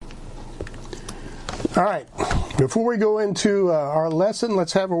All right, before we go into our lesson,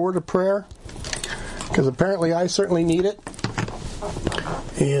 let's have a word of prayer, because apparently I certainly need it.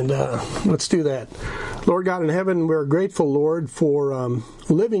 And let's do that. Lord God in heaven, we're grateful, Lord, for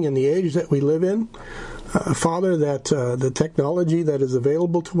living in the age that we live in. Father, that the technology that is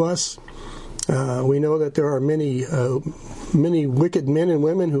available to us, we know that there are many wicked men and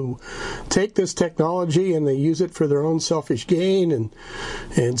women who take this technology and they use it for their own selfish gain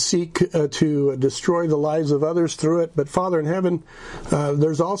and seek to destroy the lives of others through it. But Father in heaven,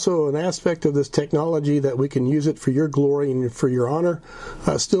 there's also an aspect of this technology that we can use it for your glory and for your honor.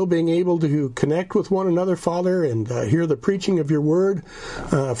 Still being able to connect with one another, Father, and hear the preaching of your word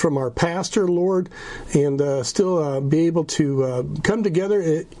from our pastor, Lord, and still be able to come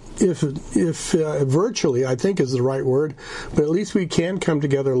together. If virtually, I think is the right word, but at least we can come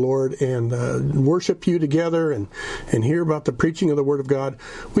together, Lord, and worship you together and hear about the preaching of the Word of God.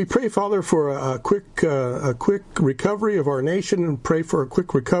 We pray, Father, for a quick recovery of our nation, and pray for a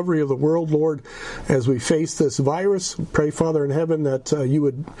quick recovery of the world, Lord, as we face this virus. Pray, Father in heaven, that you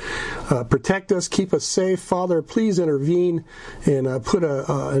would protect us, keep us safe. Father, please intervene and put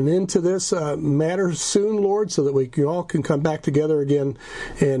an end to this matter soon, Lord, so that we all can come back together again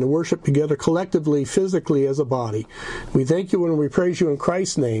and worship together collectively, physically, as a body. We thank you and we praise you in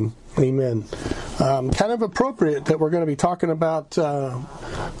Christ's name. Amen. Kind of appropriate that we're going to be talking about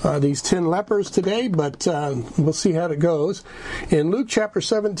these 10 lepers today, but we'll see how it goes. In Luke chapter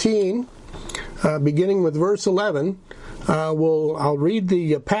 17, beginning with verse 11, I'll read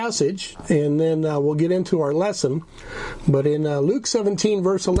the passage and then we'll get into our lesson. But in Luke 17,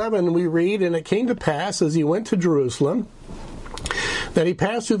 verse 11, we read, "And it came to pass, as he went to Jerusalem, that he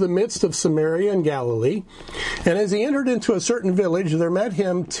passed through the midst of Samaria and Galilee. And as he entered into a certain village, there met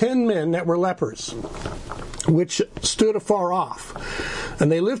him 10 men that were lepers, which stood afar off.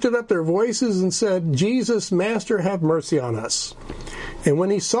 And they lifted up their voices and said, Jesus, Master, have mercy on us. And when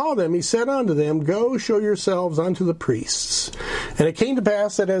he saw them, he said unto them, Go, show yourselves unto the priests. And it came to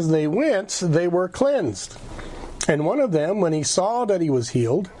pass that as they went, they were cleansed. And one of them, when he saw that he was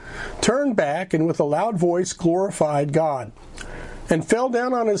healed, turned back and with a loud voice glorified God, and fell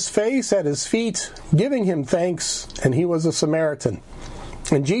down on his face at his feet, giving him thanks, and he was a Samaritan.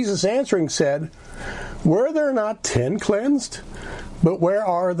 And Jesus answering said, Were there not 10 cleansed? But where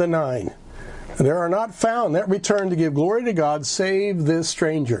are the 9? There are not found that return to give glory to God, save this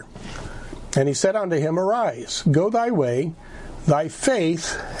stranger. And he said unto him, Arise, go thy way, thy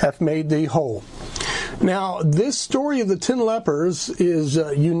faith hath made thee whole. Now, this story of the 10 lepers is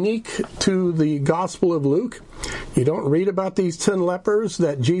unique to the Gospel of Luke. You don't read about these 10 lepers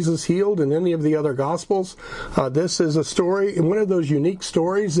that Jesus healed in any of the other Gospels. This is a story, one of those unique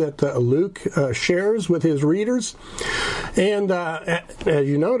stories that Luke shares with his readers. And as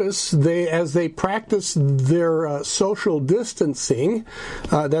you notice, as they practiced their social distancing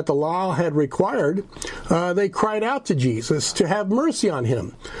that the law had required, they cried out to Jesus to have mercy on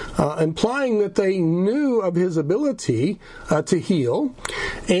him, implying that they knew of his ability to heal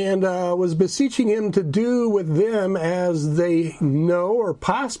and was beseeching him to do with them as they know or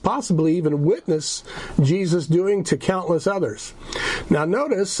possibly even witness Jesus doing to countless others. Now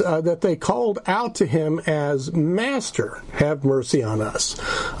notice that they called out to him as Master, have mercy on us.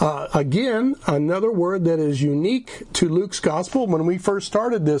 Again, another word that is unique to Luke's Gospel. When we first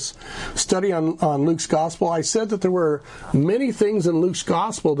started this study on Luke's Gospel, I said that there were many things in Luke's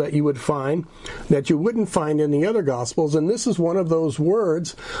Gospel that you would find that you wouldn't find in the other Gospels, and this is one of those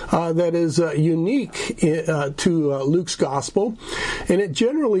words that is unique to Luke's Gospel, and it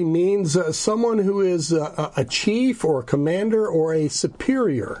generally means someone who is a chief or a commander or a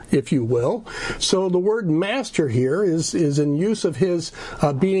superior, if you will. So the word master here is in use of his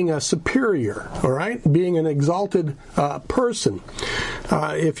being a superior, all right, being an exalted person.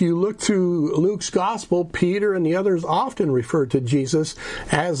 If you look through Luke's Gospel, Peter and the others often refer to Jesus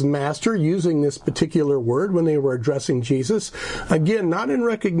as Master, using this particular word when they were addressing Jesus. Again, not in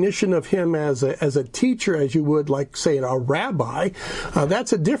recognition of him as a teacher, as you would, like, say, a rabbi.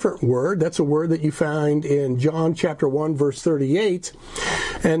 That's a different word. That's a word that you find in John chapter 1, verse 38.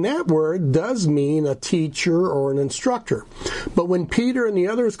 And that word does mean a teacher or an instructor. But when Peter and the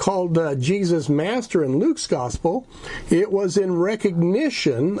others called Jesus Master in Luke's Gospel, it was in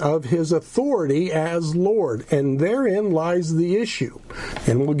recognition of his authority as Lord. And therein lies the issue.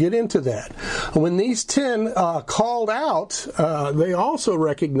 And we'll get into that. When these 10 called out, they also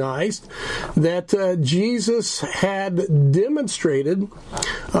recognized that Jesus had demonstrated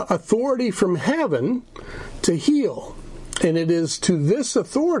authority from heaven to heal. And it is to this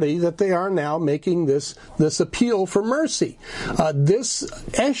authority that they are now making this appeal for mercy. This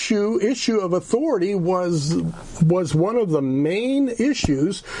issue of authority was one of the main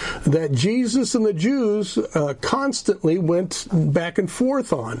issues that Jesus and the Jews constantly went back and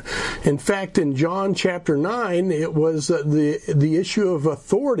forth on. In fact, in John chapter 9, it was the issue of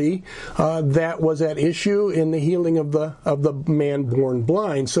authority that was at issue in the healing of the man born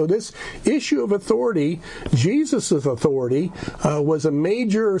blind. So this issue of authority, Jesus' authority, was a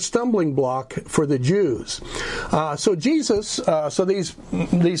major stumbling block for the Jews. So these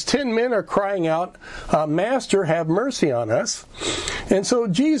 10 men are crying out, "Master, have mercy on us." And so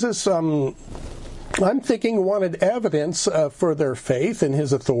Jesus, I'm thinking, wanted evidence for their faith in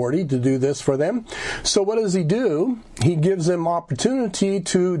his authority to do this for them. So what does he do? He gives them opportunity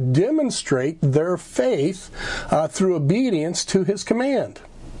to demonstrate their faith through obedience to his command.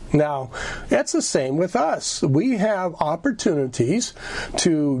 Now, that's the same with us. We have opportunities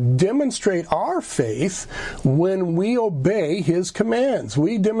to demonstrate our faith when we obey his commands.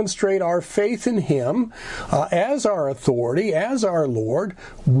 We demonstrate our faith in him as our authority, as our Lord,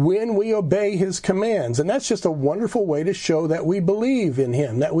 when we obey his commands. And that's just a wonderful way to show that we believe in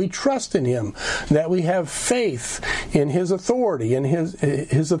him, that we trust in him, that we have faith in his authority, in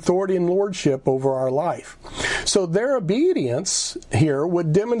his authority and lordship over our life. So their obedience here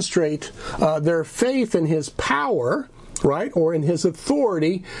would demonstrate their faith in his power, right, or in his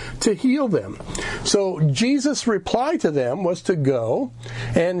authority to heal them. So Jesus' reply to them was to go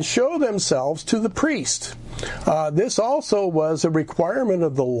and show themselves to the priest. This also was a requirement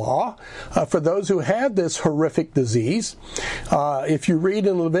of the law for those who had this horrific disease. If you read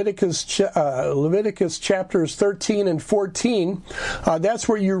in Leviticus chapters 13 and 14, that's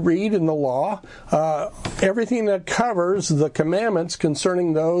where you read in the law everything that covers the commandments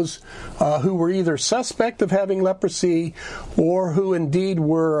concerning those who were either suspect of having leprosy or who indeed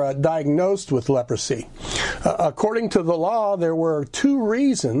were diagnosed with leprosy. According to the law, there were two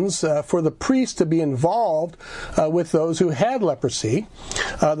reasons for the priest to be involved with those who had leprosy.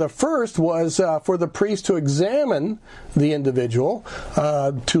 The first was for the priest to examine the individual,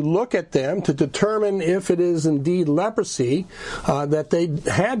 to look at them, to determine if it is indeed leprosy that they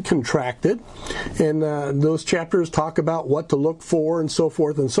had contracted. And those chapters talk about what to look for and so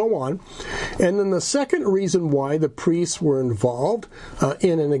forth and so on. And then the second reason why the priests were involved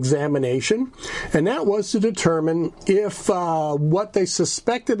in an examination, and that was to determine if what they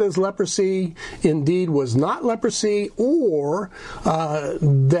suspected as leprosy indeed was not leprosy, or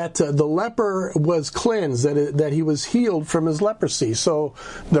that the leper was cleansed, that he was healed from his leprosy. So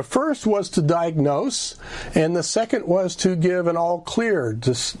the first was to diagnose, and the second was to give an all clear,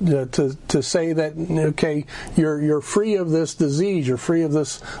 to say that, okay, you're free of this disease, you're free of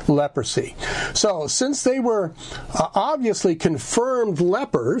this leprosy. So since they were obviously confirmed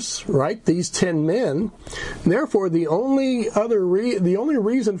lepers, right, these 10 men, therefore the only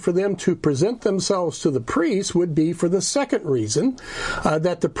reason for them to present themselves to the priest would be for the second reason,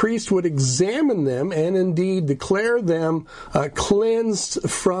 that the priest would examine them and indeed declare them cleansed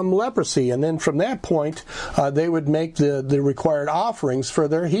from leprosy. And then from that point, they would make the required offerings for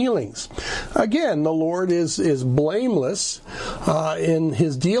their healings. Again, the Lord is blameless in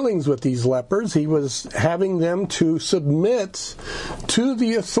his dealings with these lepers. He was having them to submit to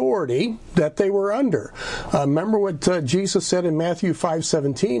the authority that they were under. Remember what Jesus said in Matthew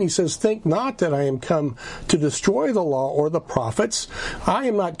 5:17. He says, "Think not that I am come to destroy the law or the prophets. I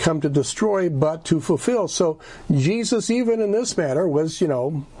am not come to destroy, but to fulfill." So Jesus, even in this matter, was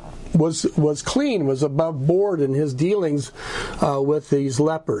clean, was above board in his dealings with these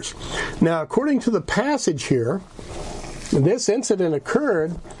lepers. Now, according to the passage here, this incident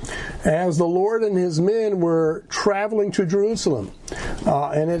occurred as the Lord and his men were traveling to Jerusalem.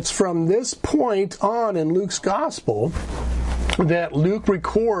 And it's from this point on in Luke's gospel that Luke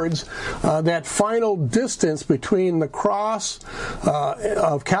records that final distance between the cross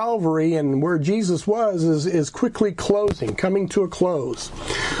of Calvary and where Jesus was is quickly closing, coming to a close.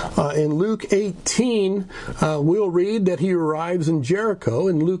 In Luke 18, we'll read that he arrives in Jericho.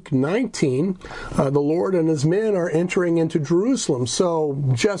 In Luke 19, the Lord and his men are entering into Jerusalem. So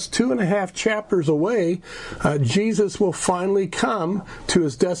just 2.5 chapters away, Jesus will finally come to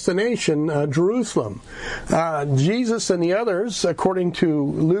his destination, Jerusalem. Jesus and the others, according to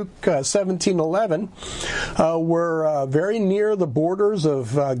Luke 17:11, were very near the borders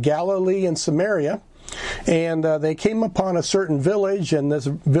of Galilee and Samaria. And they came upon a certain village, and this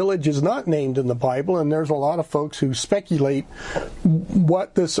village is not named in the Bible, and there's a lot of folks who speculate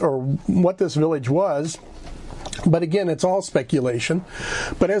what this village was. But again, it's all speculation.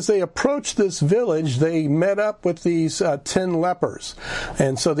 But as they approached this village, they met up with these 10 lepers.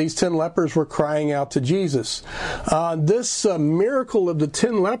 And so these 10 lepers were crying out to Jesus. This miracle of the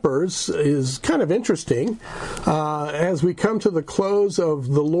 10 lepers is kind of interesting. As we come to the close of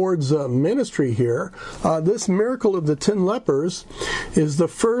the Lord's ministry here, this miracle of the 10 lepers is the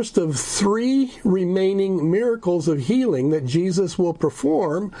first of 3 remaining miracles of healing that Jesus will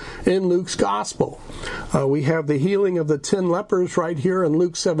perform in Luke's gospel. We have the healing of the 10 lepers right here in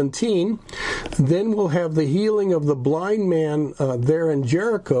Luke 17. Then we'll have the healing of the blind man there in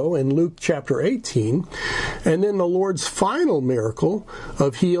Jericho in Luke chapter 18. And then the Lord's final miracle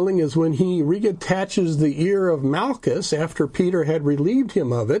of healing is when he reattaches the ear of Malchus after Peter had relieved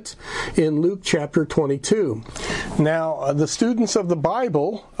him of it in Luke chapter 22. Now, the students of the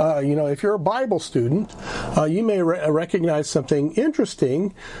Bible, if you're a Bible student, you may recognize something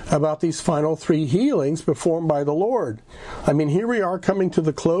interesting about these final 3 healings performed by the Lord. I mean, here we are coming to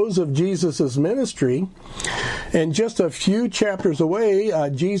the close of Jesus' ministry, and just a few chapters away,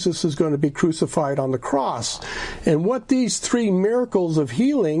 Jesus is going to be crucified on the cross. And what these 3 miracles of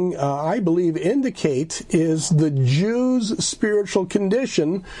healing, I believe, indicate is the Jews' spiritual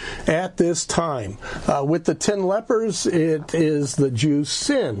condition at this time. With the 10 lepers, it is the Jews'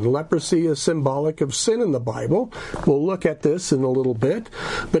 sin. Leprosy is symbolic of sin in the Bible. We'll look at this in a little bit.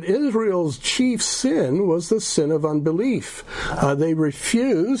 But Israel's chief sin was the sin of unbelief. They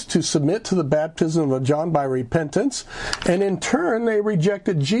refused to submit to the baptism of John by repentance, and in turn they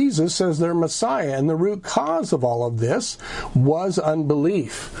rejected Jesus as their Messiah. And the root cause of all of this was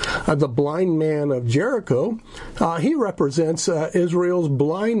unbelief. The blind man of Jericho, he represents Israel's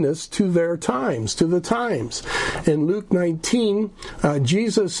blindness to the times. In Luke 19,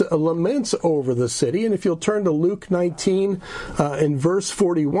 Jesus laments over the city, and if you'll turn to Luke 19 in verse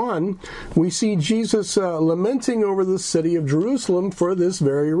 41, we see Jesus lamenting over the city of Jerusalem for this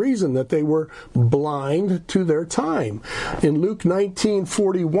very reason, that they were blind to their time. In Luke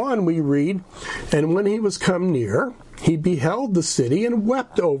 19:41 we read, "And when he was come near, he beheld the city and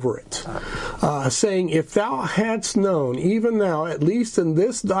wept over it, saying, If thou hadst known, even thou, at least in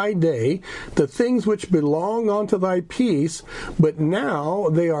this thy day, the things which belong unto thy peace, but now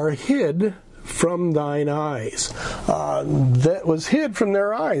they are hid from thine eyes." That was hid from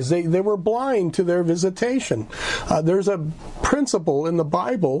their eyes. They were blind to their visitation. There's a principle in the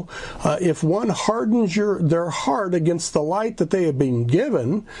Bible, if one hardens their heart against the light that they have been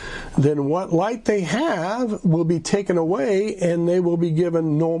given, then what light they have will be taken away and they will be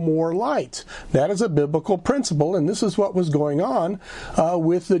given no more light. That is a biblical principle, and this is what was going on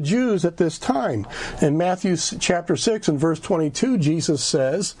with the Jews at this time. In Matthew chapter 6 and verse 22, Jesus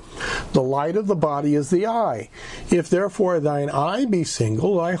says, "The light of the body is the eye. If therefore thine eye be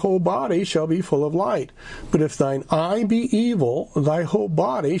single, thy whole body shall be full of light. But if thine eye be evil, thy whole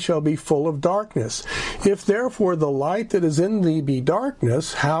body shall be full of darkness. If therefore the light that is in thee be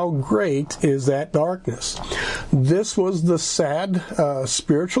darkness, how great is that darkness?" This was the sad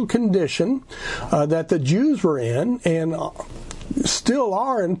spiritual condition that the Jews were in, and still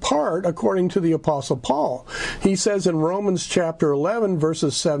are in part, according to the Apostle Paul. He says in Romans chapter 11,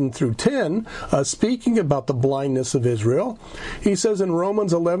 verses 7 through 10, speaking about the blindness of Israel, he says in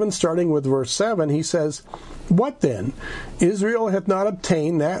Romans 11, starting with verse 7, he says, "What then? Israel hath not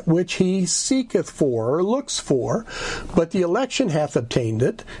obtained that which he seeketh for, or looks for, but the election hath obtained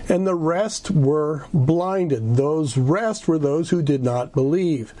it, and the rest were blinded." Those rest were those who did not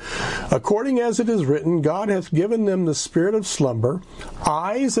believe. "According as it is written, God hath given them the spirit of slumber,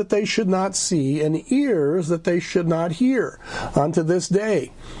 eyes that they should not see, and ears that they should not hear, unto this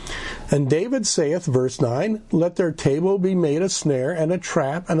day. And David saith, verse 9, Let their table be made a snare, and a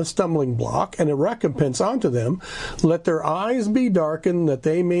trap, and a stumbling block, and a recompense unto them. Let their eyes be darkened, that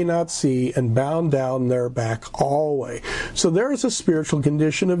they may not see, and bound down their back always." So there is a spiritual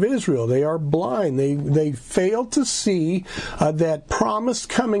condition of Israel. They are blind. They fail to see that promised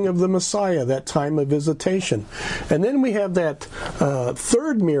coming of the Messiah, that time of visitation. And then we have that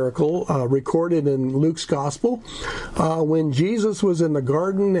third miracle recorded in Luke's Gospel, when Jesus was in the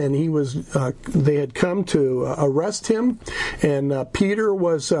garden, and they had come to arrest him, and Peter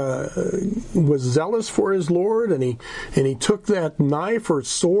was zealous for his Lord, and he took that knife or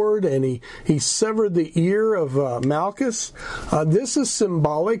sword, and he severed the ear of Malchus. This is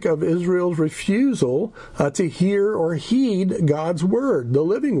symbolic of Israel's refusal to hear or heed God's word, the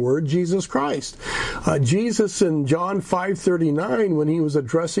living word, Jesus Christ. Jesus in John 5:39, when he was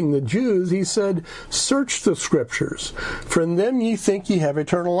addressing the Jews, he said, "Search the scriptures, for in them ye think ye have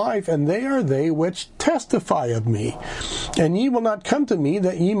eternal life, and they are they which testify of me. And ye will not come to me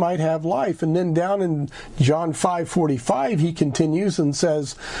that ye might have life. And then down in John 5:45, he continues and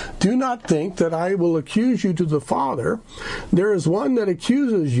says, do not think that I will accuse you to the Father. There is one that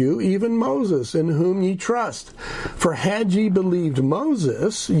accuses you, even Moses, in whom ye trust. For had ye believed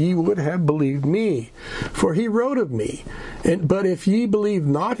Moses, ye would have believed me, for he wrote of me. But if ye believe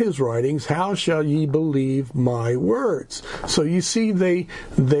not his writings, how shall ye believe my words? So you see, they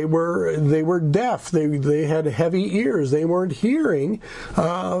were deaf. They had heavy ears. They weren't hearing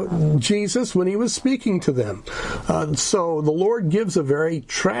Jesus when he was speaking to them. So the Lord gives a very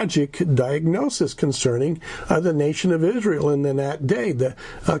tragic diagnosis concerning the nation of Israel in that day,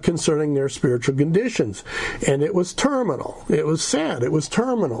 concerning their spiritual conditions. And it was terminal. It was sad. It was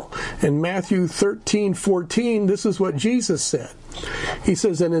terminal. In Matthew 13:14, this is what Jesus said. He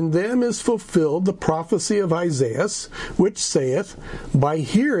says, and in them is fulfilled the prophecy of Isaiah, which saith, by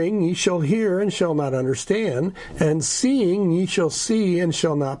hearing ye shall hear and shall not understand, and seeing ye shall see and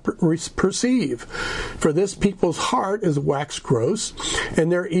shall not perceive. For this people's heart is waxed gross, and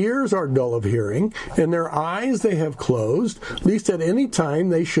their ears are dull of hearing, and their eyes they have closed, lest at any time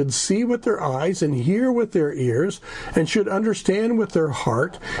they should see with their eyes, and hear with their ears, and should understand with their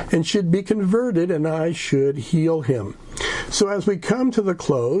heart, and should be converted, and I should heal him. So as we come to the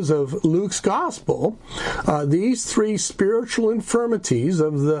close of Luke's gospel, these three spiritual infirmities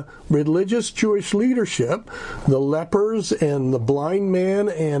of the religious Jewish leadership, the lepers and the blind man,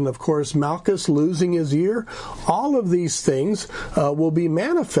 and of course Malchus losing his ear, all of these things will be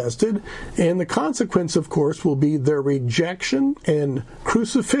manifested, and the consequence, of course, will be their rejection and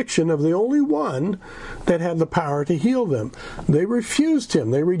crucifixion of the only one that had the power to heal them. They refused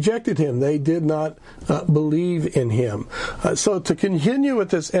him. They rejected him. They did not believe in him. So to continue with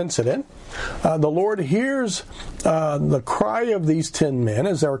this incident, the Lord hears the cry of these 10 men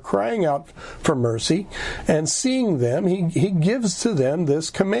as they're crying out for mercy, and seeing them, he gives to them this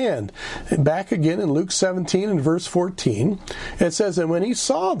command. Back again in Luke 17 and verse 14, it says, and when he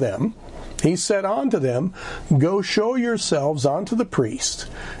saw them, he said unto them, go show yourselves unto the priest.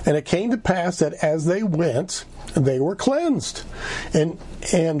 And it came to pass that as they went, they were cleansed. And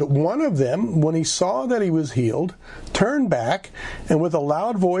one of them, when he saw that he was healed, turned back, and with a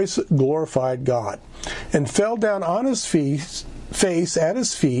loud voice glorified God, and fell down on his face at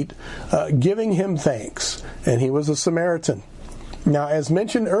his feet, giving him thanks. And he was a Samaritan. Now, as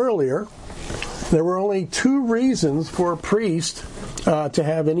mentioned earlier, there were only 2 reasons for a priest to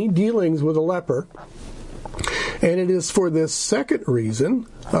have any dealings with a leper. And it is for this second reason,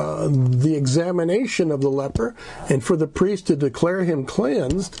 the examination of the leper, and for the priest to declare him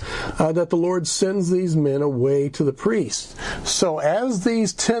cleansed, that the Lord sends these men away to the priest. So as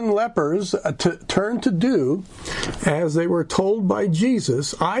these 10 lepers turned to do as they were told by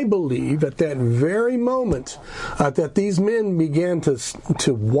Jesus, I believe at that very moment that these men began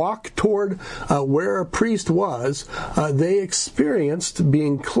to walk toward where a priest was, they experienced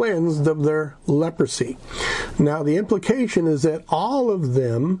being cleansed of their leprosy. Now the implication is that all of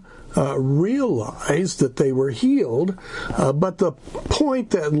them realized that they were healed, but the point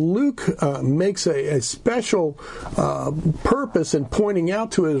that Luke makes a special purpose in pointing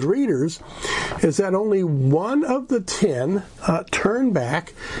out to his readers is that only one of the 10 turned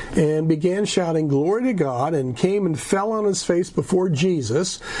back and began shouting glory to God, and came and fell on his face before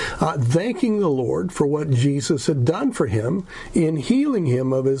Jesus, thanking the Lord for what Jesus had done for him in healing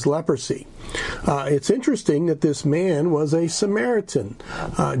him of his leprosy. It's interesting that this man was a Samaritan.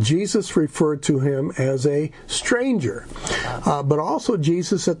 Jesus referred to him as a stranger. But also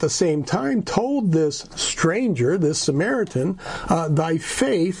Jesus at the same time told this stranger, this Samaritan, thy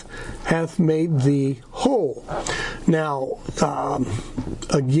faith hath made thee whole. Now,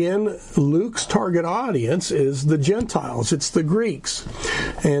 again, Luke's target audience is the Gentiles. It's the Greeks.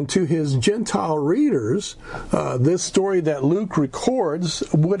 And to his Gentile readers, this story that Luke records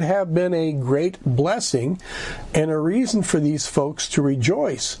would have been a great blessing and a reason for these folks to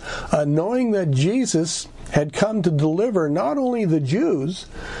rejoice, knowing that Jesus had come to deliver not only the Jews,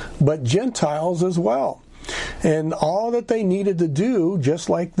 but Gentiles as well. And all that they needed to do, just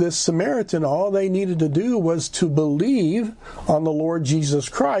like this Samaritan, all they needed to do was to believe on the Lord Jesus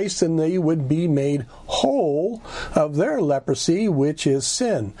Christ, and they would be made whole of their leprosy, which is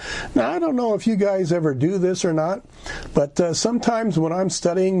sin. Now, I don't know if you guys ever do this or not, but sometimes when I'm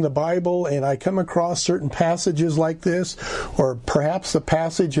studying the Bible and I come across certain passages like this, or perhaps the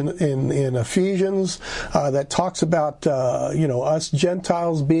passage in Ephesians that talks about us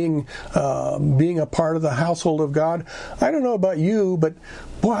Gentiles being a part of the household of God. I don't know about you, but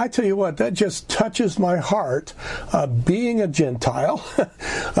boy, I tell you what, that just touches my heart, being a Gentile,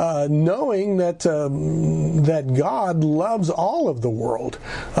 knowing that God loves all of the world,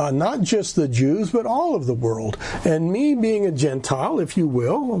 not just the Jews, but all of the world. And me being a Gentile, if you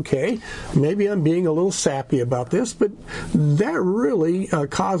will, okay, maybe I'm being a little sappy about this, but that really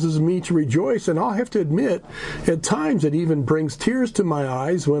causes me to rejoice. And I'll have to admit, at times it even brings tears to my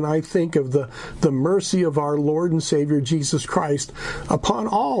eyes when I think of the mercy of our Lord and Savior Jesus Christ upon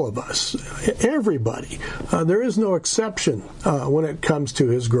all of us, everybody. There is no exception when it comes to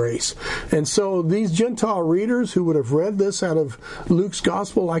His grace. And so these Gentile readers who would have read this out of Luke's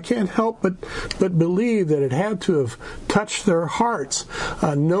Gospel, I can't help but believe that it had to have touched their hearts,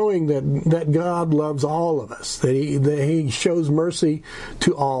 knowing that God loves all of us, that He shows mercy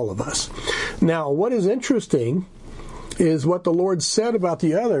to all of us. Now, what is interesting is what the Lord said about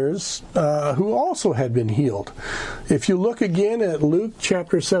the others who also had been healed. If you look again at Luke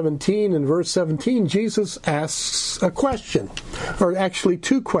chapter 17 and verse 17, Jesus asks a question, or actually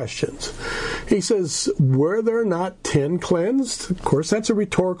two questions. He says, were there not 10 cleansed? Of course, that's a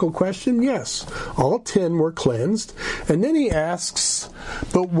rhetorical question. Yes, all 10 were cleansed. And then he asks,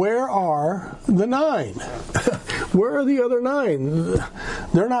 but where are the 9? Where are the other 9?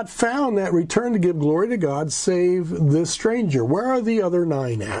 They're not found that return to give glory to God save this stranger. Where are the other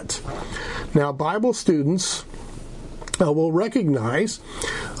 9 at? Now, Bible students will recognize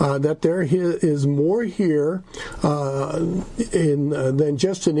that there is more here than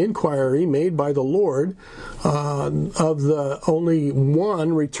just an inquiry made by the Lord of the only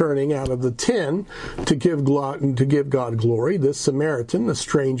one returning out of the 10 to give God glory. This Samaritan, the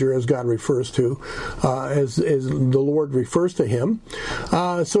stranger, as God refers to, as the Lord refers to him.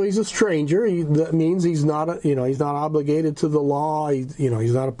 So he's a stranger. That means he's not, he's not obligated to the law.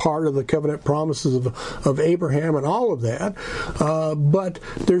 He's not a part of the covenant promises of Abraham and all of that. But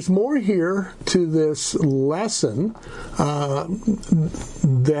there's more here to this lesson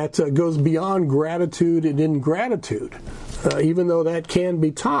that goes beyond gratitude and ingratitude. Even though that can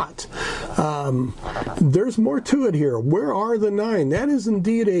be taught. There's more to it here. Where are the 9? That is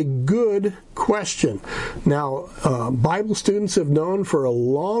indeed a good question. Now, Bible students have known for a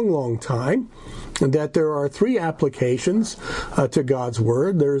long, long time that there are 3 applications to God's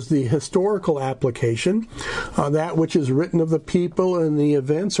Word. There's the historical application. That which is written of the people and the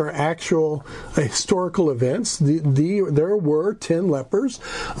events are actual historical events. There were 10 lepers.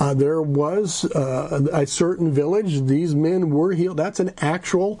 There was a certain village. These men were healed. That's an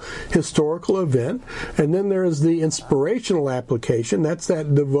actual historical event. And then there's the inspirational application. That's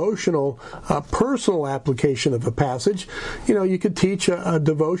that devotional, personal application of a passage. You could teach a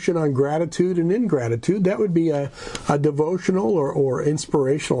devotion on gratitude and ingratitude. That would be a devotional or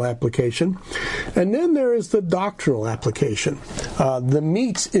inspirational application. And then there is the doctrinal application, the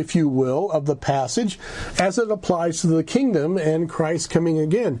meat, if you will, of the passage as it applies to the kingdom and Christ coming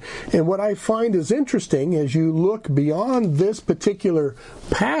again. And what I find is interesting as you look beyond this particular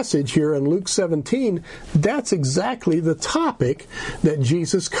passage here in Luke 17, that's exactly the topic that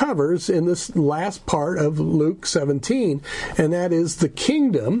Jesus covers in this last part of Luke 17, and that is the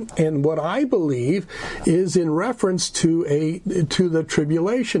kingdom, and what I believe is in reference to the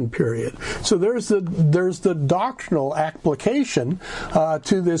tribulation period. So there's the doctrinal application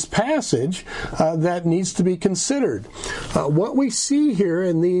to this passage that needs to be considered. What we see here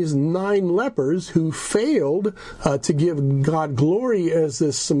in these 9 lepers who failed to give God glory as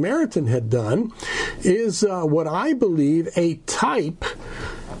this Samaritan had done is what I believe a type,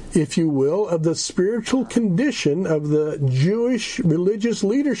 if you will, of the spiritual condition of the Jewish religious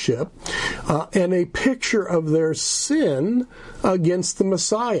leadership and a picture of their sin against the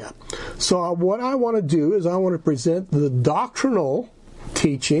Messiah. So what I want to do is I want to present the doctrinal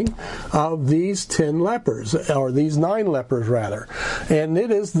teaching of these 10 lepers, or these 9 lepers rather, and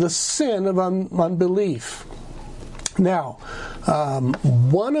it is the sin of unbelief. Now,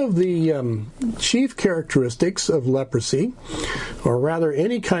 one of the chief characteristics of leprosy, or rather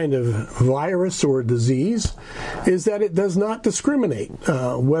any kind of virus or disease, is that it does not discriminate.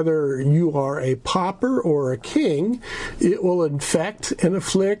 Whether you are a pauper or a king, it will infect and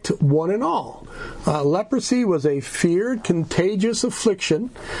afflict one and all. Leprosy was a feared, contagious affliction,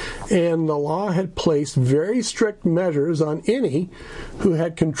 and the law had placed very strict measures on any who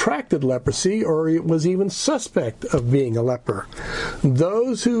had contracted leprosy or was even suspect of being a leper.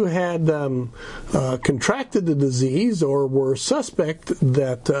 Those who had contracted the disease or were suspect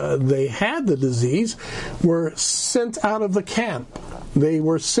that they had the disease were sent out of the camp. They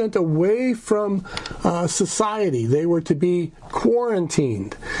were sent away from society. They were to be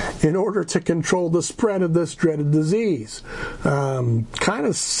quarantined. in order to control the spread of this dreaded disease. Kind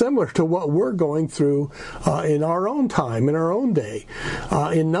of similar to what we're going through in our own time, in our own day.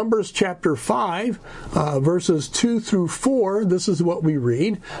 In Numbers chapter 5, verses 2 through 4, this is what we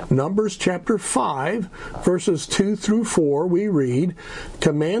read. Numbers chapter 5, verses 2 through 4, we read,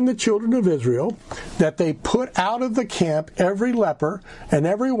 "Command the children of Israel that they put out of the camp every leper and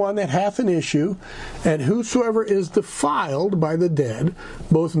every one that hath an issue, and whosoever is defiled by the dead,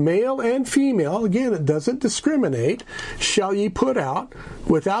 both male and female," again, it doesn't discriminate, "shall ye put out,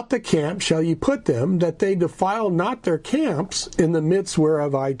 without the camp shall ye put them, that they defile not their camps in the midst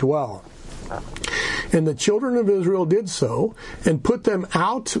whereof I dwell." And the children of Israel did so, and put them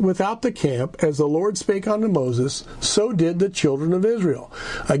out without the camp, as the Lord spake unto Moses, so did the children of Israel.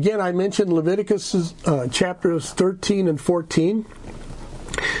 Again, I mentioned Leviticus chapters 13 and 14.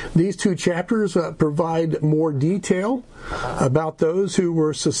 These two chapters provide more detail about those who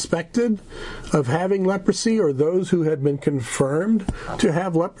were suspected of having leprosy or those who had been confirmed to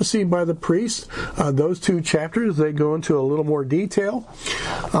have leprosy by the priest. Those two chapters, they go into a little more detail.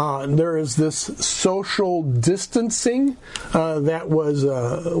 There is this social distancing that was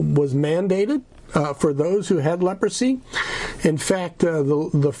mandated for those who had leprosy. In fact,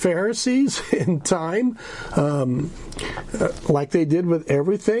 the Pharisees in time, like they did with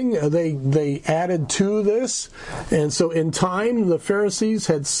everything, they added to this. And so in time, the Pharisees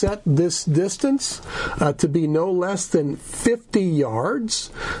had set this distance to be no less than 50 yards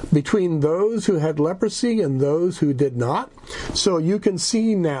between those who had leprosy and those who did not. So you can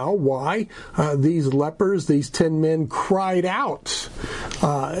see now why these lepers, these 10 men, cried out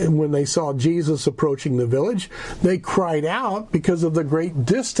when they saw Jesus approaching the village. They cried out because of the great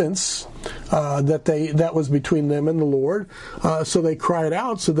distance that was between them and the Lord. So they cried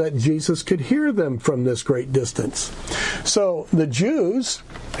out so that Jesus could hear them from this great distance. So the Jews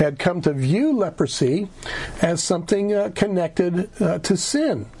had come to view leprosy as something connected to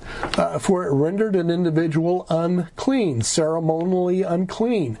sin, for it rendered an individual unclean, ceremonially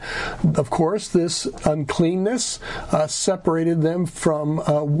unclean. Of course, this uncleanness separated them from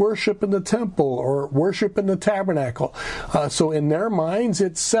worship in the temple or worship in the tabernacle. So in their minds,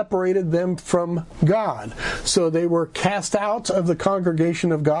 it separated them from God. So they were cast out of the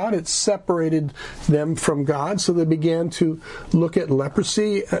congregation of God. It separated them from God. So they began to look at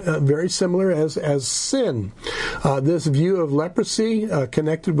leprosy very similar as sin. This view of leprosy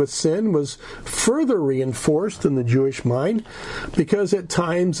connected with sin was further reinforced in the Jewish mind because at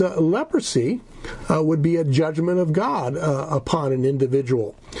times leprosy would be a judgment of God upon an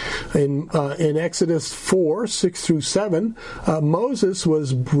individual. In Exodus 4, 6 through 7, Moses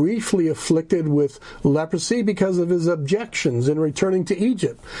was briefly afflicted with leprosy because of his objections in returning to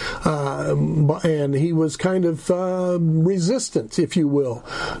Egypt. And he was kind of resistant, if you will,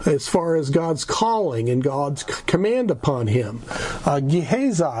 as far as God's calling and God's command upon him.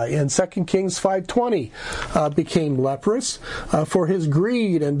 Gehazi in 2 Kings 5:20 became leprous for his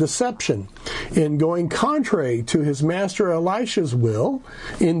greed and deception in going contrary to his master Elisha's will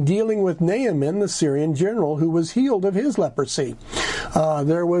in dealing with Naaman, the Syrian general, who was healed of his leprosy.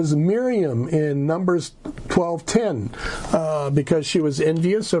 There was Miriam in Numbers 12:10 because she was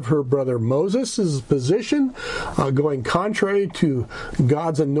envious of her brother Moses' position, going contrary to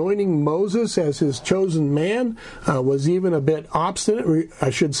God's anointing Moses as his chosen man, was even a bit obstinate, I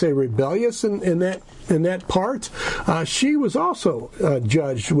should say rebellious in that part. She was also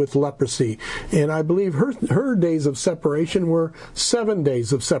judged with leprosy, and I believe her days of separation were 7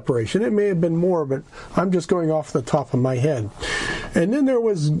 days of separation. It may have been more, but I'm just going off the top of my head. And then there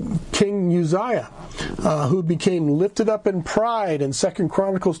was King Uzziah, who became lifted up in pride in 2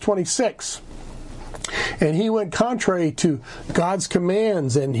 Chronicles 26. And he went contrary to God's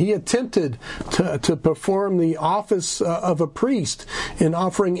commands, and he attempted to perform the office of a priest in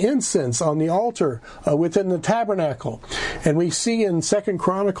offering incense on the altar within the tabernacle. And we see in 2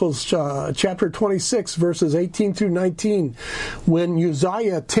 Chronicles chapter 26, verses 18 through 19, when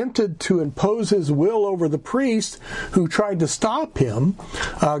Uzziah attempted to impose his will over the priest who tried to stop him,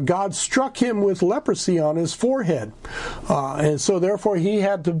 God struck him with leprosy on his forehead. And so therefore he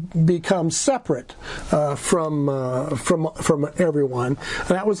had to become separate from everyone. And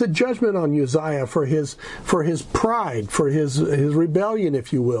that was a judgment on Uzziah for his pride, for his rebellion,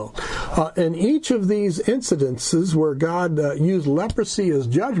 if you will. And each of these incidences where God used leprosy as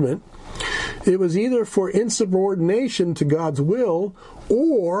judgment, It was either for insubordination to God's will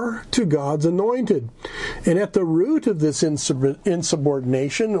or to God's anointed. And at the root of this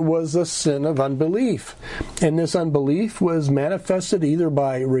insubordination was a sin of unbelief. And this unbelief was manifested either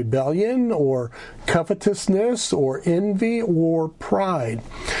by rebellion or covetousness or envy or pride.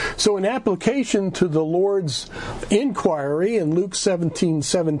 So in application to the Lord's inquiry in Luke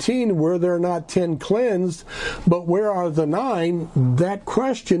 17:17, were there not 10 cleansed, but where are the 9? That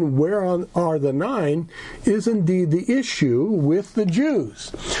question, where are the 9, is indeed the issue with the Jews.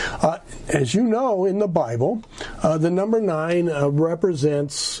 As you know, in the Bible, the number 9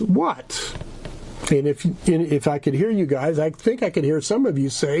 represents what? And if I could hear you guys, I think I could hear some of you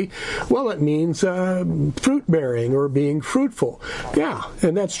say, well, it means fruit-bearing or being fruitful. Yeah,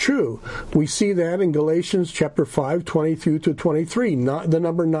 and that's true. We see that in Galatians chapter 5, 22 to 23. The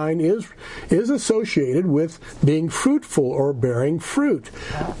number 9 is associated with being fruitful or bearing fruit.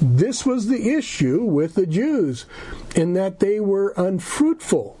 This was the issue with the Jews, in that they were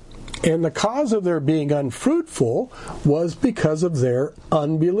unfruitful. And the cause of their being unfruitful was because of their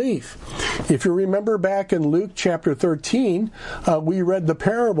unbelief. If you remember back in Luke chapter 13, we read the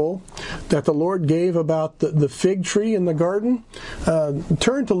parable that the Lord gave about the fig tree in the garden.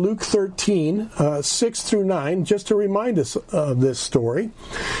 Turn to Luke 13, 6 through 9, just to remind us of this story.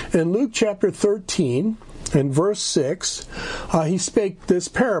 In Luke chapter 13, in verse 6, he spake this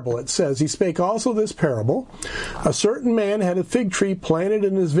parable. It says, he spake also this parable. A certain man had a fig tree planted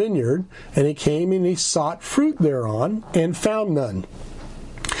in his vineyard, and he came and he sought fruit thereon, and found none.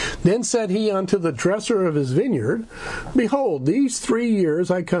 Then said he unto the dresser of his vineyard, Behold, these 3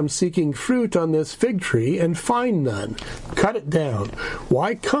 years I come seeking fruit on this fig tree, and find none. Cut it down.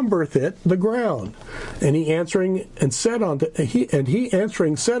 Why cumbereth it the ground? And he answering said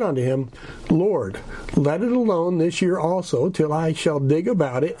unto him, Lord, let it alone this year also, till I shall dig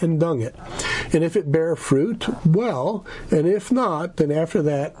about it and dung it. And if it bear fruit, well, and if not, then after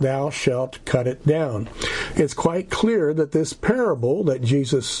that thou shalt cut it down. It's quite clear that this parable that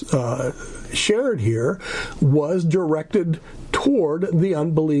Jesus shared here was directed toward the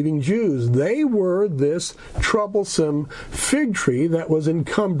unbelieving Jews. They were this troublesome fig tree that was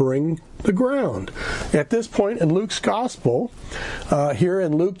encumbering the ground. At this point in Luke's gospel, here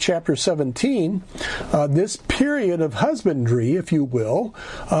in Luke chapter 17, this period of husbandry, if you will,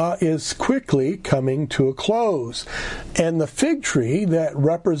 is quickly coming to a close. And the fig tree that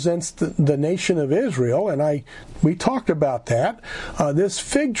represents the nation of Israel, and we talked about that, this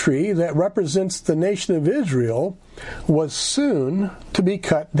fig tree that represents the nation of Israel was soon to be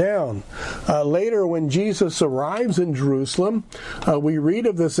cut down. Later, when Jesus arrives in Jerusalem, we read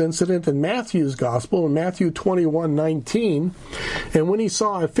of this incident in Matthew's Gospel, in Matthew 21:19. And when he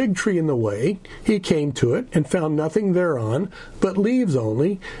saw a fig tree in the way, he came to it, and found nothing thereon, but leaves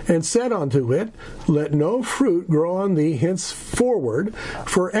only, and said unto it, Let no fruit grow on thee henceforward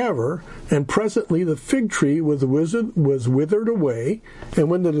forever. And presently the fig tree was withered away. And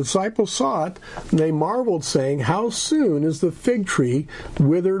when the disciples saw it, they marveled, saying, How soon is the fig tree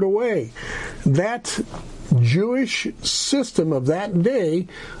withered away? That Jewish system of that day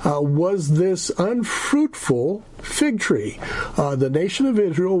was this unfruitful fig tree. The nation of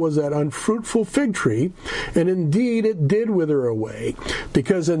Israel was that unfruitful fig tree, and indeed it did wither away,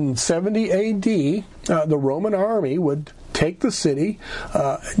 because in 70 A.D., the Roman army would take the city,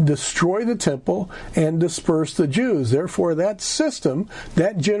 destroy the temple, and disperse the Jews. Therefore, that system,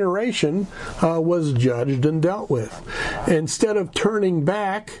 that generation, was judged and dealt with. Instead of turning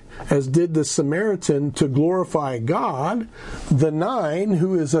back, as did the Samaritan, to glorify God, the 9,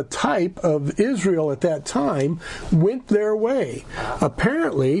 who is a type of Israel at that time, went their way,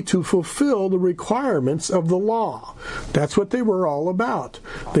 apparently to fulfill the requirements of the law. That's what they were all about.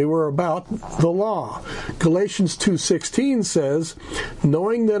 They were about the law. Galatians 2:16 says,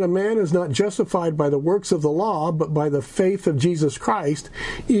 Knowing that a man is not justified by the works of the law, but by the faith of Jesus Christ,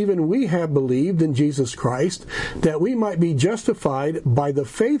 even we have believed in Jesus Christ, that we might be justified by the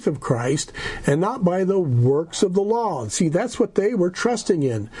faith of Christ, and not by the works of the law. See, that's what they were trusting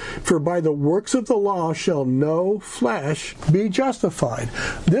in. For by the works of the law shall no flesh be justified.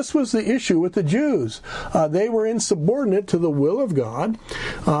 This was the issue with the Jews. They were insubordinate to the will of God,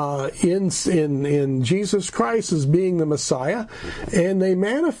 in Jesus Christ as being the Messiah, and they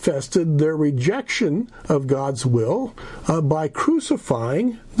manifested their rejection of God's will by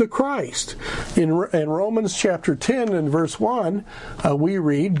crucifying the Christ. In Romans chapter 10 and verse 1, we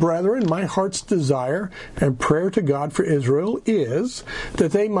read, Brethren, my heart's desire and prayer to God for Israel is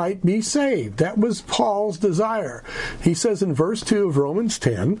that they might be saved. That was Paul's desire. He says in verse 2 of Romans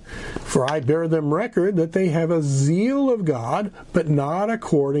 10, For I bear them record that they have a zeal of God, but not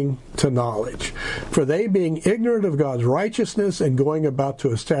according to knowledge. For they, being ignorant of God's righteousness and going about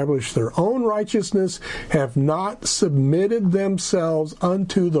to establish their own righteousness, have not submitted themselves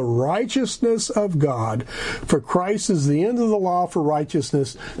unto the righteousness of God. For Christ is the end of the law for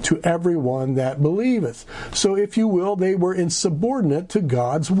righteousness to everyone that believeth. So, if you will, they were insubordinate to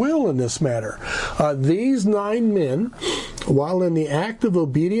God's will in this matter. These 9 men, while in the act of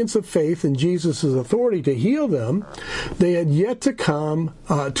obedience of faith in Jesus' authority to heal them, they had yet to come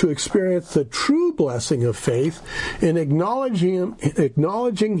to experience the true blessing of faith in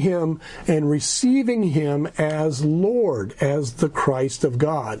acknowledging Him and receiving Him as Lord, as the Christ of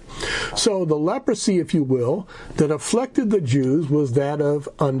God. So the leprosy, if you will, that afflicted the Jews was that of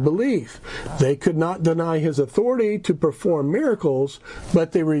unbelief. They could not deny His authority to perform miracles,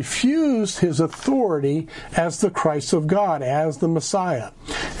 but they refused His authority as the Christ of God, as the Messiah.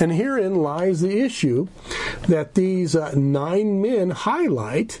 And herein lies the issue that these 9 men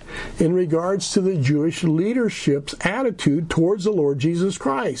highlight in regards to the Jewish leadership's attitude towards the Lord Jesus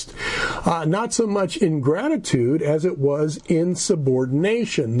Christ. Not so much ingratitude as it was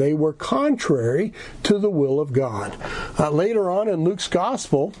insubordination. They were contrary to the will of God. Later on in Luke's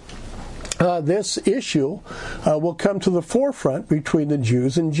Gospel, this issue will come to the forefront between the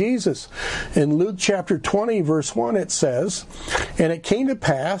Jews and Jesus. In Luke chapter 20, verse 1, it says, "And it came to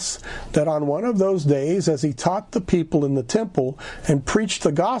pass that on one of those days, as he taught the people in the temple and preached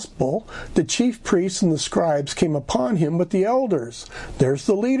the gospel, the chief priests and the scribes came upon him with the elders," there's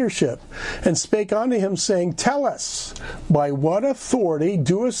the leadership, "and spake unto him, saying, Tell us, by what authority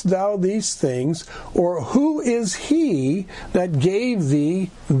doest thou these things, or who is he that gave thee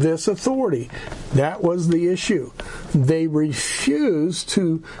this authority?" That was the issue. They refused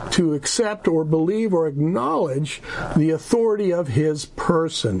to accept or believe or acknowledge the authority of His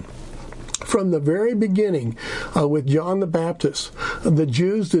person. From the very beginning, with John the Baptist, the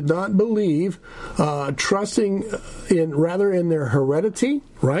Jews did not believe, trusting in their heredity,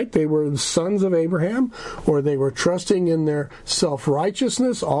 right? They were the sons of Abraham, or they were trusting in their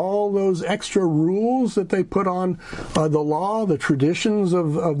self-righteousness, all those extra rules that they put on the law, the traditions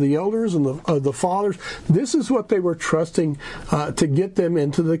of the elders and of the fathers. This is what they were trusting to get them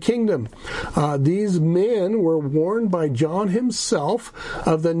into the kingdom. These men were warned by John himself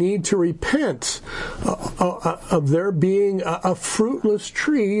of the need to repent of there being a fruitless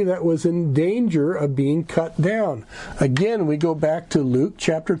tree that was in danger of being cut down. Again, we go back to Luke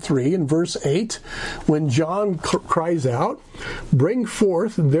chapter 3 and verse 8, when John cries out, "Bring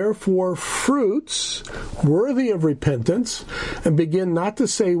forth therefore fruits worthy of repentance, and begin not to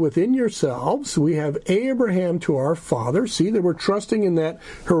say within yourselves, We have Abraham to our father." See, they were trusting in that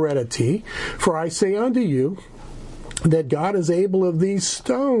heredity. "For I say unto you, that God is able of these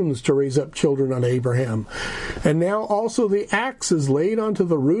stones to raise up children unto Abraham. And now also the axe is laid unto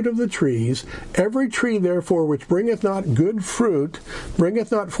the root of the trees. Every tree therefore which bringeth not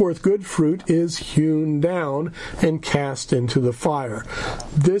forth good fruit, is hewn down and cast into the fire."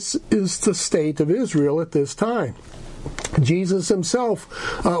 This is the state of Israel at this time. Jesus himself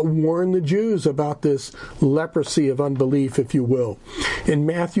warned the Jews about this leprosy of unbelief, if you will. In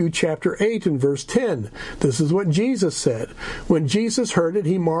Matthew chapter 8 and verse 10, this is what Jesus said. "When Jesus heard it,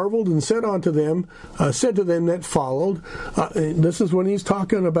 he marveled and said to them that followed," this is when he's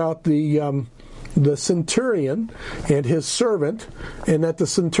talking about the centurion and his servant, and that the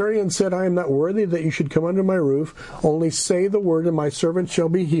centurion said, "I am not worthy that you should come under my roof. Only say the word, and my servant shall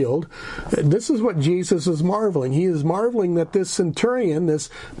be healed." This is what Jesus is marveling. He is marveling that this centurion, this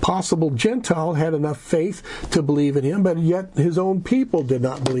possible Gentile, had enough faith to believe in him, but yet his own people did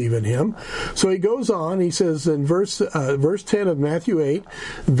not believe in him. So he goes on, he says in verse 10 of Matthew 8,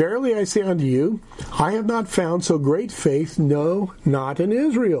 "Verily I say unto you, I have not found so great faith, no, not in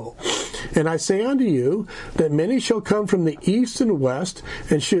Israel. And I say unto you, that many shall come from the east and west,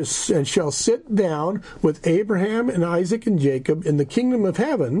 and shall sit down with Abraham and Isaac and Jacob in the kingdom of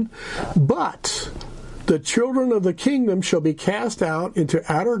heaven, but the children of the kingdom shall be cast out into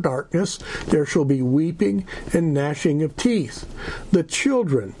outer darkness. There shall be weeping and gnashing of teeth." The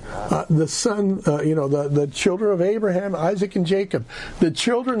children, the children of Abraham, Isaac, and Jacob, the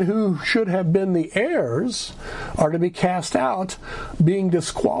children who should have been the heirs, are to be cast out, being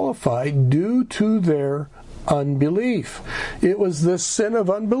disqualified due to their unbelief. It was this sin of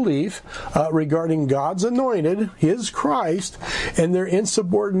unbelief regarding God's anointed, His Christ, and their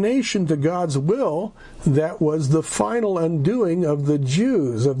insubordination to God's will that was the final undoing of the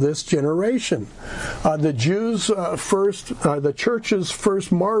Jews of this generation. The church's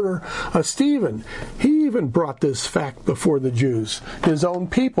first martyr, Stephen, he Stephen brought this fact before the Jews, his own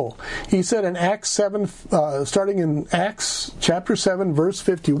people. He said in Acts 7, starting in Acts chapter 7, verse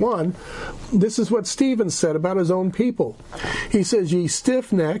 51, this is what Stephen said about his own people. He says, "Ye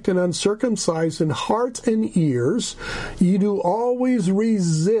stiff-necked and uncircumcised in heart and ears, ye do always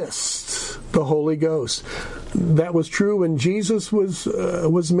resist the Holy Ghost." That was true when Jesus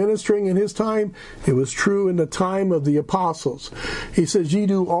was ministering in his time. It was true in the time of the apostles. He says, "Ye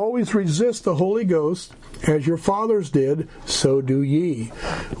do always resist the Holy Ghost, as your fathers did, so do ye.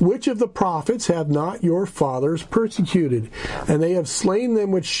 Which of the prophets have not your fathers persecuted? And they have slain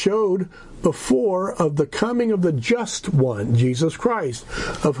them which showed before of the coming of the just one, Jesus Christ,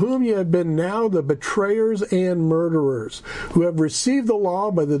 of whom ye have been now the betrayers and murderers, who have received the law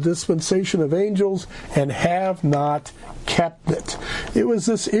by the dispensation of angels, and have not kept it." It was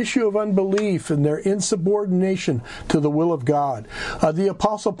this issue of unbelief and their insubordination to the will of God. The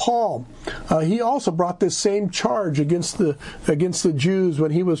Apostle Paul, he also brought this same charge against the Jews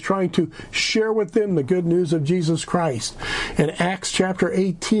when he was trying to share with them the good news of Jesus Christ. In Acts chapter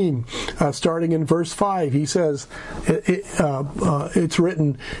 18, starting in verse 5, he says, it's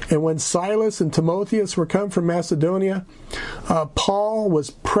written, "And when Silas and Timotheus were come from Macedonia, Paul was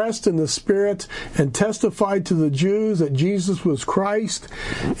pressed in the Spirit and testified to the Jews that Jesus was Christ.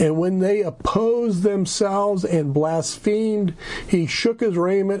 And when they opposed themselves and blasphemed, he shook his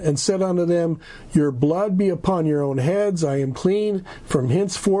raiment and said unto them, Your blood be upon your own heads. I am clean. From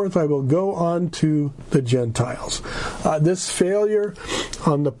henceforth I will go on to the Gentiles." This failure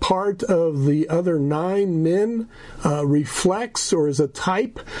on the part of the other 9 men reflects or is a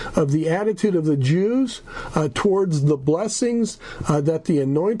type of the attitude of the Jews towards the blessings that the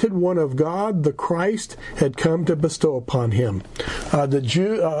anointed one of God, the Christ, had come to bestow upon him,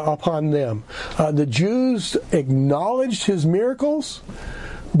 upon them. The Jews acknowledged his miracles,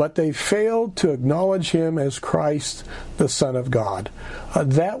 but they failed to acknowledge him as Christ, the Son of God.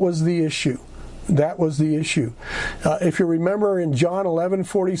 That was the issue. That was the issue. If you remember in John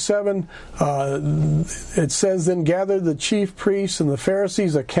 11:47, it says, "Then gathered the chief priests and the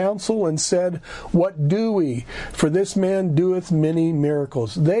Pharisees a council and said, What do we? For this man doeth many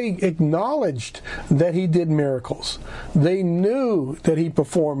miracles." They acknowledged that he did miracles. They knew that he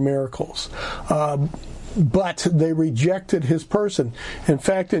performed miracles. But they rejected his person. In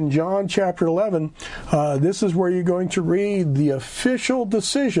fact, in John chapter 11, this is where you're going to read the official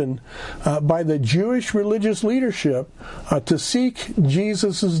decision by the Jewish religious leadership to seek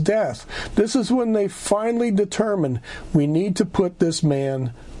Jesus' death. This is when they finally determined, we need to put this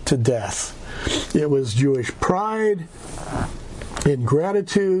man to death. It was Jewish pride,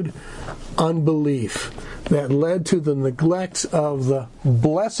 ingratitude, unbelief that led to the neglect of the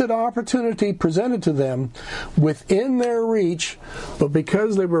blessed opportunity presented to them within their reach, but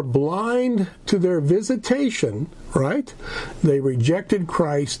because they were blind to their visitation, right, they rejected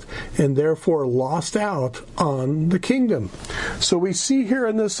Christ and therefore lost out on the kingdom. So we see here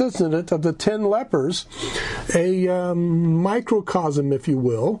in this incident of the 10 lepers a microcosm, if you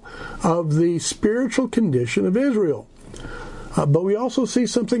will, of the spiritual condition of Israel. But we also see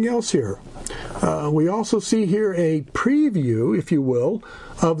something else here. We also see here a preview, if you will,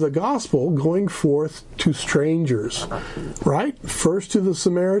 of the gospel going forth to strangers, right? First to the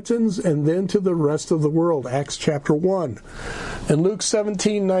Samaritans and then to the rest of the world, Acts chapter 1. In Luke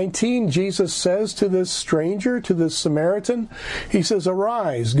 17:19, Jesus says to this stranger, to this Samaritan, he says,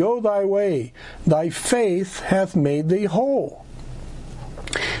 "Arise, go thy way, thy faith hath made thee whole."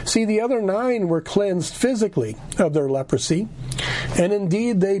 See, the other 9 were cleansed physically of their leprosy, and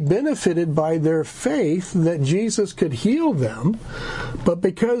indeed they benefited by their faith that Jesus could heal them. But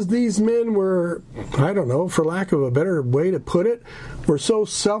because these men were, I don't know, for lack of a better way to put it, were so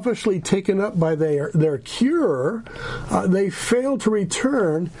selfishly taken up by their cure, they failed to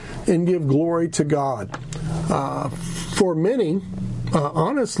return and give glory to God. For many,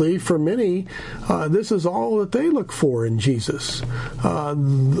 honestly, for many, this is all that they look for in Jesus.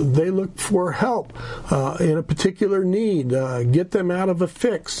 They look for help in a particular need, get them out of a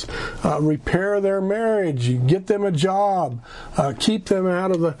fix, repair their marriage, get them a job, keep them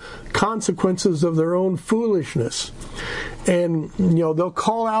out of the consequences of their own foolishness. And, they'll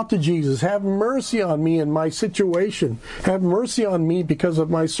call out to Jesus, "Have mercy on me in my situation. Have mercy on me because of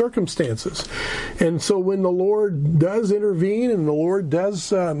my circumstances." And so when the Lord does intervene and the Lord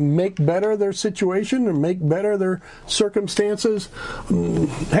does make better their situation or make better their circumstances,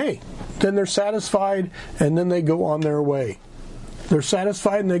 hey, then they're satisfied and then they go on their way. They're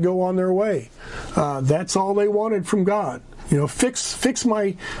satisfied and they go on their way. That's all they wanted from God. Fix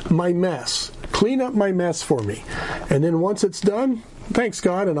my mess. Clean up my mess for me. And then once it's done, thanks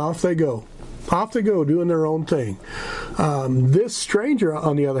God, and off they go. Off they go, doing their own thing. This stranger,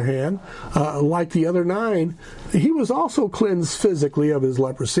 on the other hand, like the other 9, he was also cleansed physically of his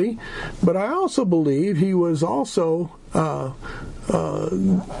leprosy, but I also believe he was also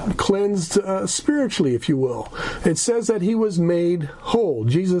cleansed spiritually, if you will. It says that he was made whole.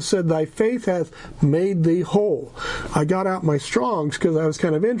 Jesus said, "Thy faith hath made thee whole." I got out my Strongs because I was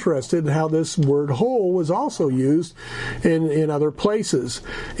kind of interested in how this word whole was also used in other places.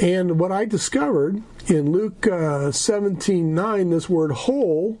 And what I discovered in Luke 17:9, this word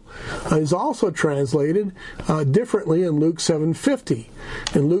whole is also translated differently in Luke 7:50.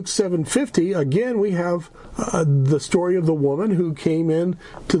 In Luke 7:50, again, we have the story of the woman who came in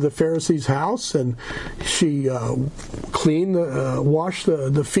to the Pharisee's house, and she washed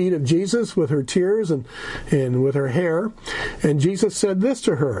the feet of Jesus with her tears and with her hair. And Jesus said this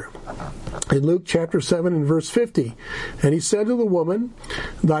to her in Luke chapter 7 and verse 50. And he said to the woman,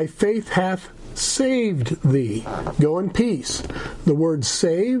 "Thy faith hath saved thee. Go in peace." The word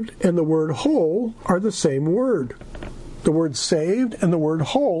saved and the word whole are the same word. The word saved and the word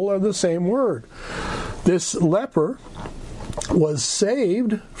whole are the same word. This leper was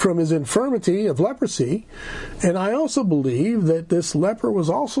saved from his infirmity of leprosy, and I also believe that this leper was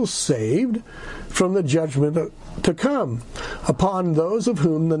also saved from the judgment to come upon those of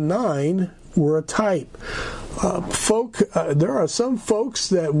whom the 9 were a type. There are some folks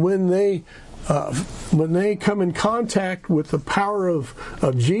that when they come in contact with the power of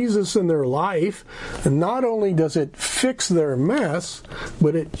Jesus in their life, and not only does it fix their mess,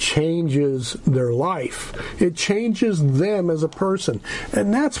 but it changes their life. It changes them as a person.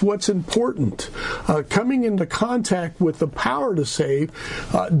 And that's what's important. Coming into contact with the power to save,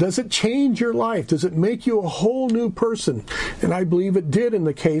 does it change your life? Does it make you a whole new person? And I believe it did in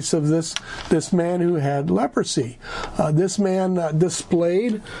the case of this man who had leprosy. This man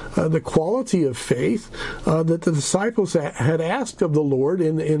displayed the quality of faith that the disciples had asked of the Lord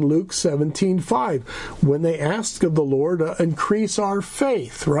in Luke 17:5, when they asked of the Lord, increase our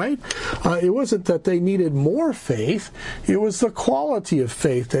faith, right? It wasn't that they needed more faith, it was the quality of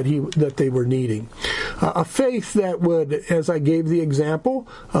faith that they were needing. A faith that would, as I gave the example,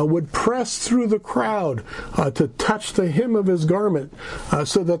 would press through the crowd to touch the hem of his garment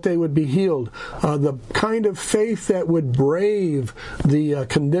so that they would be healed. The kind of faith that would brave the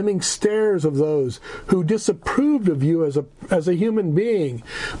condemning stares of those who disapproved of you as a human being,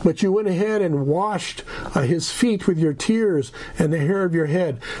 but you went ahead and washed his feet with your tears and the hair of your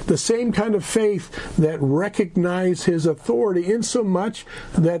head. The same kind of faith that recognized his authority insomuch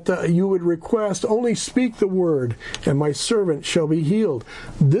that you would request, only speak the word and my servant shall be healed.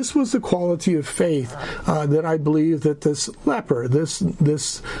 This was the quality of faith that I believe that this leper,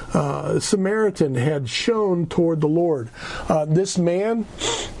 this Samaritan had shown toward the Lord. This man,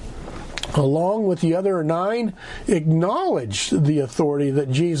 along with the other 9, acknowledged the authority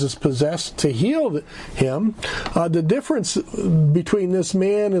that Jesus possessed to heal him. The difference between this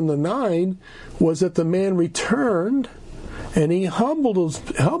man and the 9 was that the man returned and he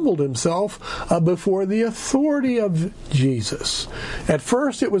humbled himself before the authority of Jesus. At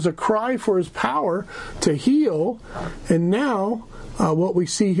first it was a cry for his power to heal, and now what we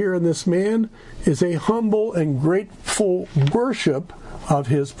see here in this man is a humble and grateful worship of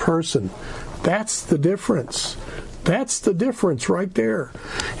his person. That's the difference. That's the difference right there.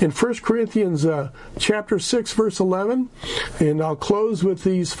 In 1 Corinthians chapter 6, verse 11, and I'll close with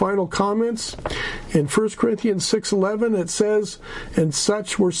these final comments. In 1 Corinthians 6:11, it says, "And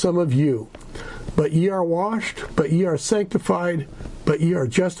such were some of you. But ye are washed, but ye are sanctified, but ye are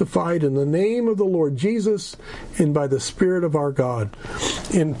justified in the name of the Lord Jesus and by the Spirit of our God."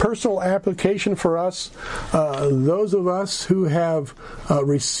 In personal application for us, those of us who have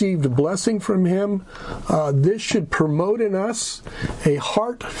received blessing from Him, this should promote in us a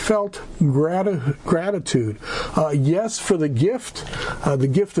heartfelt gratitude. Yes, for the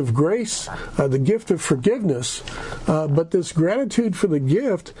gift of grace, the gift of forgiveness, but this gratitude for the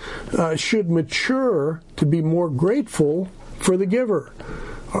gift should mature to be more grateful for the giver.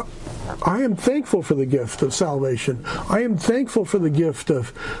 I am thankful for the gift of salvation. I am thankful for the gift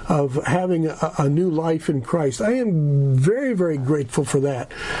of having a new life in Christ. I am very, very grateful for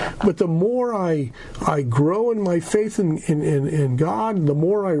that. But the more I grow in my faith in God, the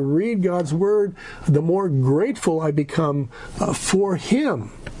more I read God's Word, the more grateful I become for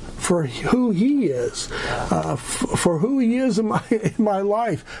Him, for who He is, for who He is in my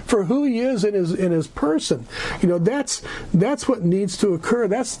life, for who He is in His person. You know, that's what needs to occur.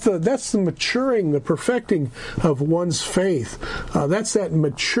 That's the maturing, the perfecting of one's faith. That's that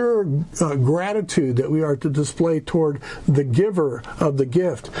mature gratitude that we are to display toward the giver of the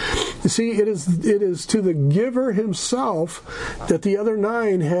gift. You see, it is to the giver himself that the other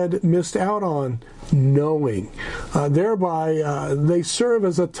 9 had missed out on knowing. Thereby, they serve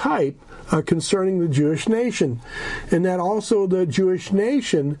as a type concerning the Jewish nation. And that also the Jewish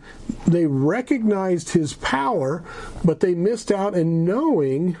nation, they recognized his power, but they missed out in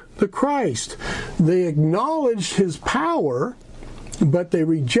knowing the Christ. They acknowledged his power, but they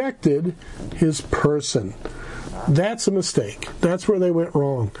rejected his person. That's a mistake. That's where they went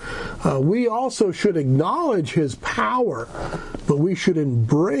wrong. We also should acknowledge his power, but we should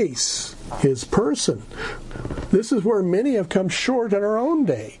embrace his person. This is where many have come short in our own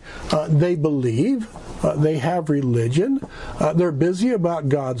day. They believe, they have religion, they're busy about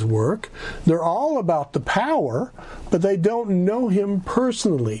God's work, they're all about the power, but they don't know him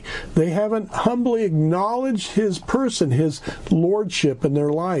personally. They haven't humbly acknowledged his person, his lordship in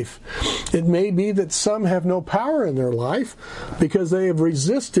their life. It may be that some have no power in their life because they have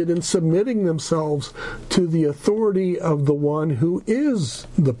resisted in submitting themselves to the authority of the one who is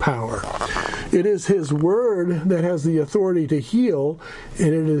the power. It is his word that has the authority to heal,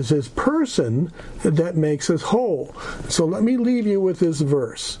 and it is his person that makes us whole. So let me leave you with this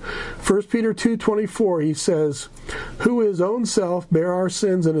verse. 1 Peter 2:24, he says, who his own self bare our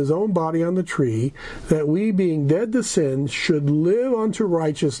sins in his own body on the tree, that we, being dead to sin, should live unto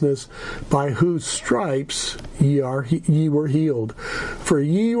righteousness, by whose stripes ye were healed. For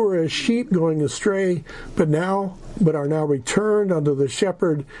ye were as sheep going astray, but are now returned unto the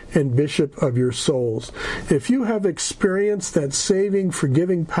shepherd and bishop of your souls. If you have experienced that saving,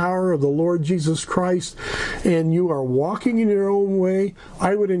 forgiving power of the Lord Jesus Christ, and you are walking in your own way,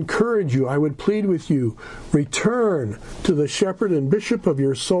 I would encourage you, I would plead with you, return to the shepherd and bishop of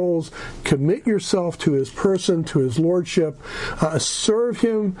your souls, commit yourself to his person, to his lordship, serve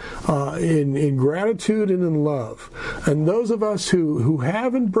him in gratitude and in love. And those of us who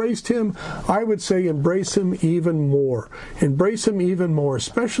have embraced him, I would say embrace him even more. Embrace him even more,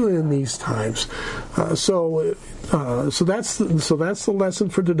 especially in these times. So that's the lesson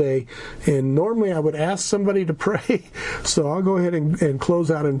for today. And normally I would ask somebody to pray, so I'll go ahead and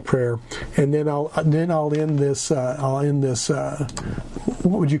close out in prayer, and then I'll end this.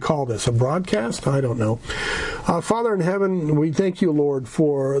 What would you call this? A broadcast? I don't know. Father in heaven, we thank you, Lord,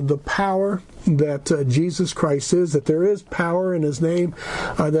 for the power that Jesus Christ is, that there is power in his name,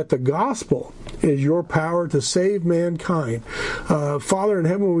 that the gospel is your power to save mankind. Father in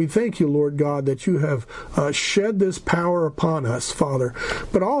heaven, we thank you, Lord God, that you have shed this power upon us, Father.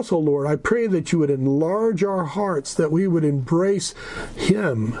 But also, Lord, I pray that you would enlarge our hearts, that we would embrace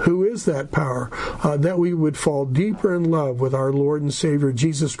him who is that power, that we would fall deeper in love with our Lord and Savior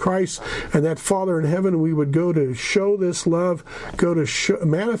Jesus Christ, and that, Father in heaven, we would go to show this love,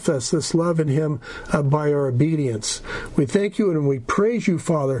 manifest this love in him by our obedience. We thank you and we praise you,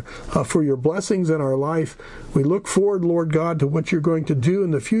 Father, for your blessings in our life. We look forward, Lord God, to what you're going to do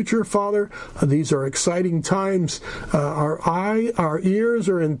in the future, Father. These are exciting times. Our ears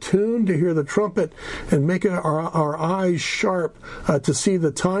are in tune to hear the trumpet, and make our eyes sharp to see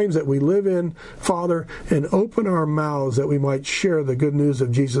the times that we live in, Father, and open our mouths that we might share the good news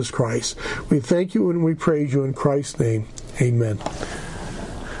of Jesus Christ. We thank you and we praise you in Christ's name. Amen.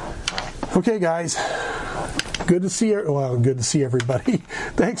 Okay, guys. Good to see everybody.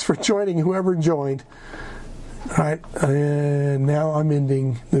 Thanks for joining, whoever joined. All right, and now I'm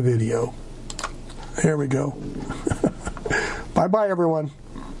ending the video. There we go. Bye-bye, everyone.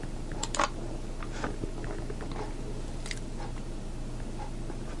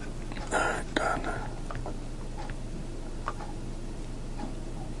 Done.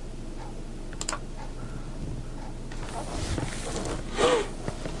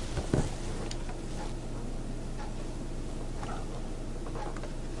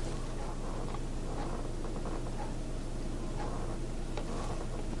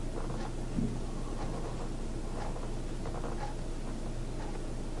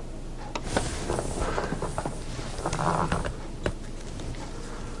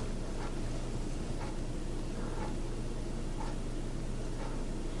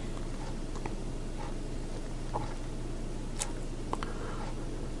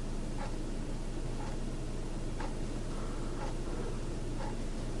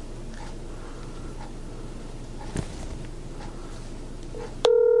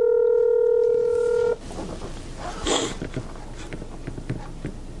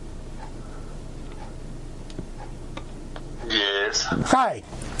 Hi.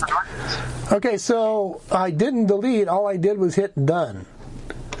 Okay, so I didn't delete. All I did was hit done.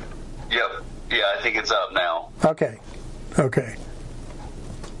 Yep. Yeah, I think it's up now. Okay.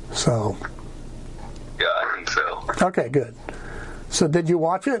 So. Yeah, I think so. Okay, good. So did you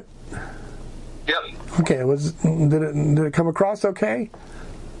watch it? Yep. Okay. Did it come across okay?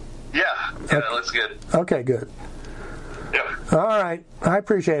 Yeah. Yeah, it looks good. Okay, good. Yep. All right. I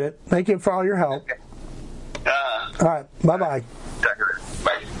appreciate it. Thank you for all your help. Okay. All right. Bye-bye.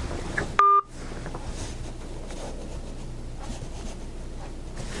 Bye.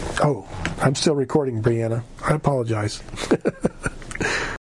 Oh, I'm still recording, Brianna. I apologize.